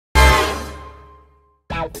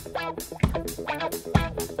Hello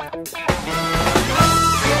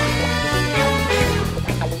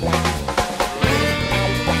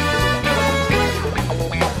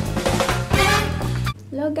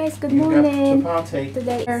guys, good morning.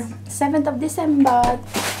 Today is 7th of December,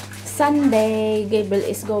 Sunday. Gabriel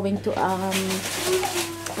is going to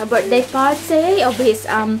a birthday party of his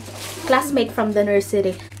classmate from the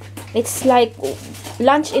nursery. It's like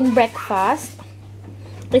lunch and breakfast.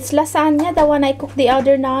 It's lasagna, the one I cooked the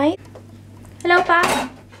other night. Hello, Pa.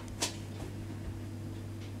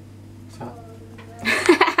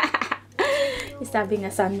 He's having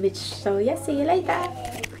a sandwich. So yeah, see you later.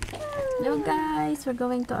 Hello guys, we're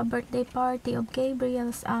going to a birthday party of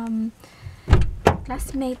Gabriel's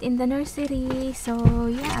classmate in the nursery. So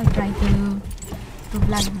yeah, I'll try to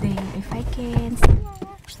vlog there if I can. So, yeah.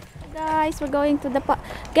 Guys, we're going to the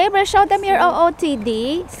Gabriel, show them your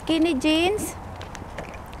OOTD. Skinny jeans,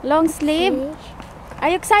 long sleeve. Are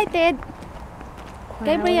you excited?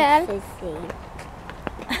 Gabriel?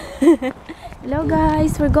 Hello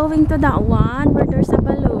guys, we're going to that one where there's a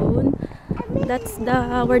balloon. That's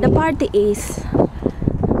where the party is.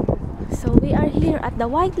 So we are here at the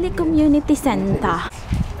Whiteley Community Center.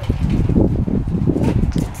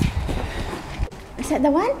 Is that the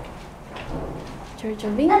one? Church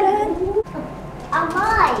of England.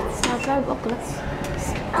 Sa 12 o'clock.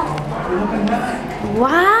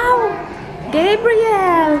 Wow!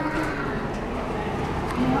 Gabriel!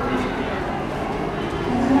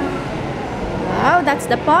 Wow, that's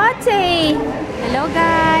the party! Hello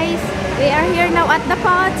guys! We are here now at the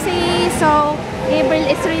party. So Gabriel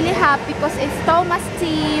is really happy because it's Thomas'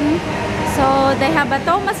 team. So they have a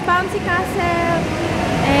Thomas bouncy castle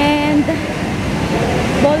and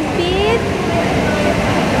ball pit.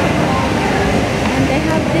 And they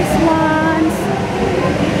have these ones.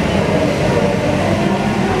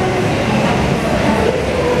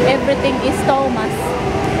 Everything is Thomas.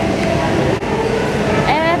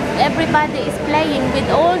 Everybody is playing with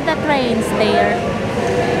all the trains there.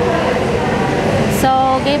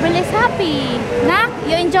 So Gabriel is happy. Nak,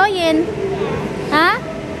 you enjoying? Huh?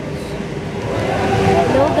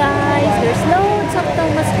 Hello guys, there's loads of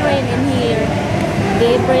Thomas train in here.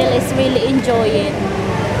 Gabriel is really enjoying.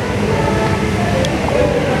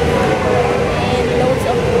 And loads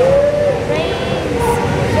of trains.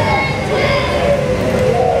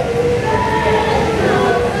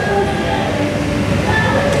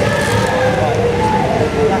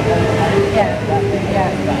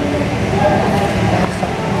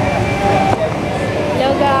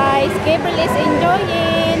 Hello guys, Gabriel is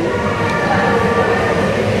enjoying.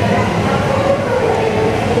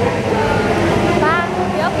 Pa,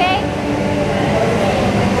 you okay?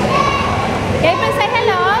 Gabriel, say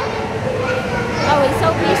hello. Oh, he's so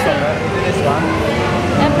busy.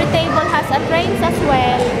 Every table has a train as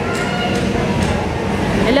well.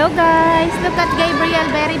 Hello guys, look at Gabriel,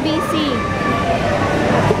 very busy.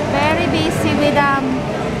 Very busy with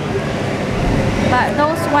but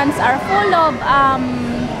those ones are full of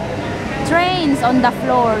trains on the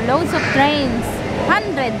floor. Loads of trains,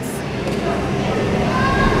 hundreds.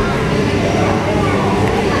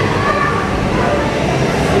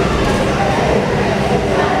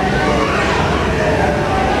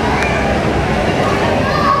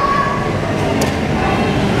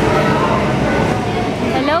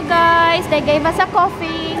 Hello guys, they gave us a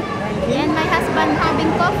coffee. And my husband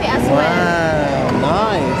having coffee as well.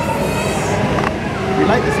 Wow, nice. You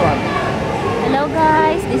like this one? Hello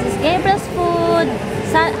guys, this is Gabriel's food.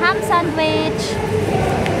 Ham sandwich.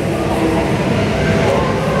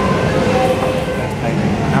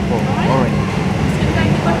 Apple, orange.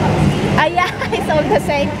 Ah yeah, it's all the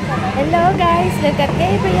same. Hello guys, look at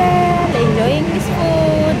Gabriel enjoying his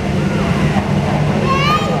food.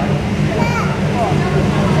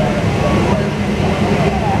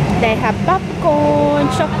 They have popcorn,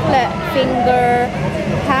 chocolate finger,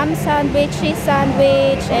 ham sandwich, cheese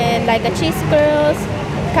sandwich, and like a cheese curls,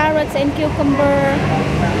 carrots and cucumber,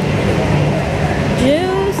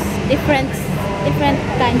 juice, different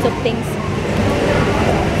kinds of things.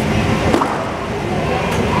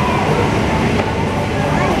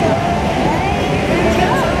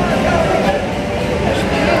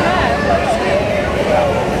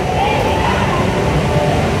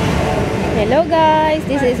 Hello guys,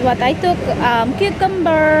 this is what I took.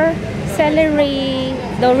 Cucumber, celery,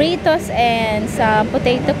 Doritos, and some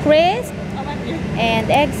potato crisp, and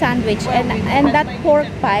egg sandwich, and that pork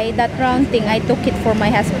pie, that round thing, I took it for my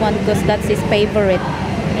husband because that's his favorite.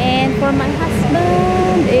 And for my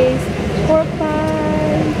husband is pork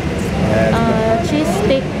pie, cheese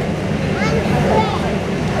stick,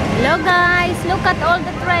 Hello guys, look at all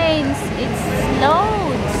the trains. It's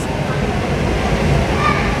loads.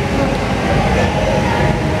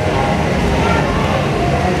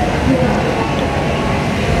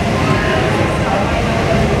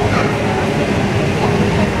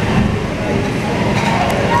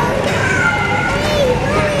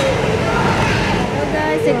 Hello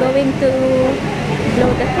guys, we're going to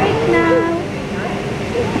blow the cake now.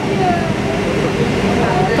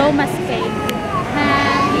 Thomas cake.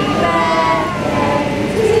 Happy birthday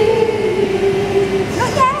to you.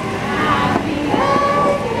 Happy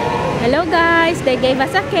birthday. Hello guys, they gave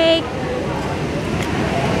us a cake.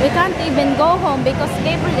 We can't even go home because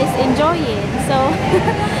Gabriel is enjoying. So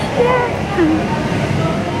yeah.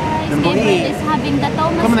 Guys, Gabriel is having the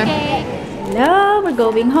Thomas cake. Hello, we're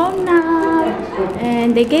going home now.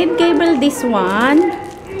 And they gave Gabriel this one,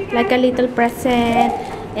 like a little present.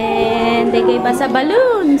 And they gave us a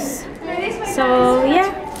balloons. So yeah.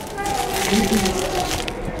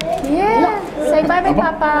 Yeah. Say bye bye,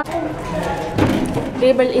 Papa.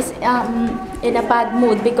 Gabriel is in a bad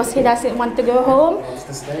mood because he doesn't want to go home. He wants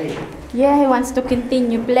to stay. Yeah, he wants to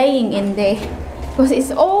continue playing in there because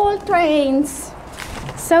it's all trains.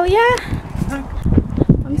 So yeah,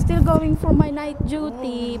 I'm still going for my night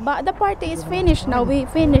duty, but the party is finished now. We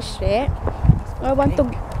finished it. I want to.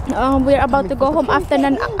 We're about to go home after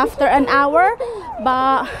an hour,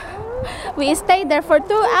 but we stayed there for 2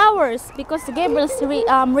 hours because Gabriel's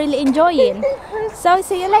really enjoying. So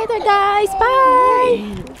see you later, guys.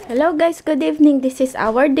 Bye. Hello, guys. Good evening. This is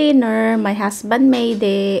our dinner. My husband made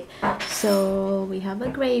it. So we have a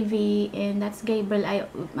gravy, and that's Gabriel.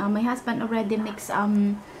 My husband already mixed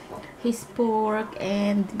his pork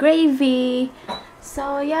and gravy.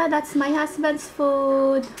 So yeah, that's my husband's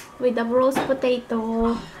food with the roast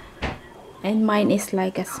potato. And mine is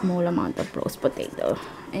like a small amount of roast potato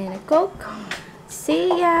and a Coke. See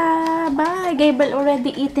ya! Bye! Gabriel already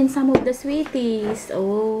eaten some of the sweeties.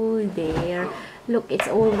 Oh, there. Look, it's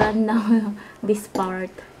all done now. This part.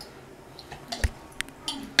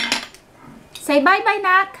 Say bye-bye,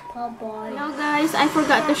 Nak! Bye-bye. Hello, guys. I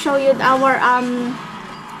forgot to show you our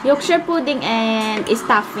Yorkshire pudding and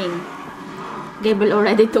stuffing. Gabriel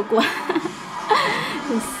already took one.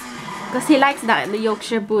 Because he likes the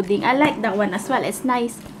Yorkshire pudding. I like that one as well. It's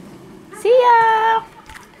nice. See ya!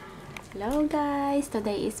 Hello guys.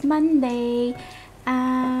 Today is Monday.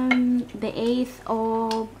 The 8th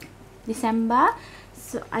of December.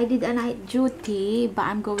 So I did a night duty, but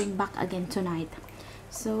I'm going back again tonight.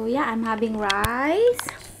 So yeah, I'm having rice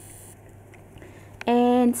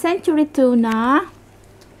and century tuna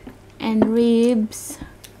and ribs.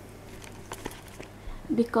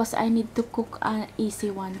 Because I need to cook an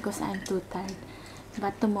easy one because I'm too tired.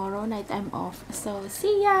 But tomorrow night I'm off. So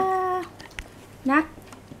see ya. Nak,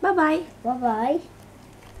 bye bye. Bye-bye.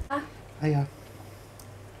 Hiya.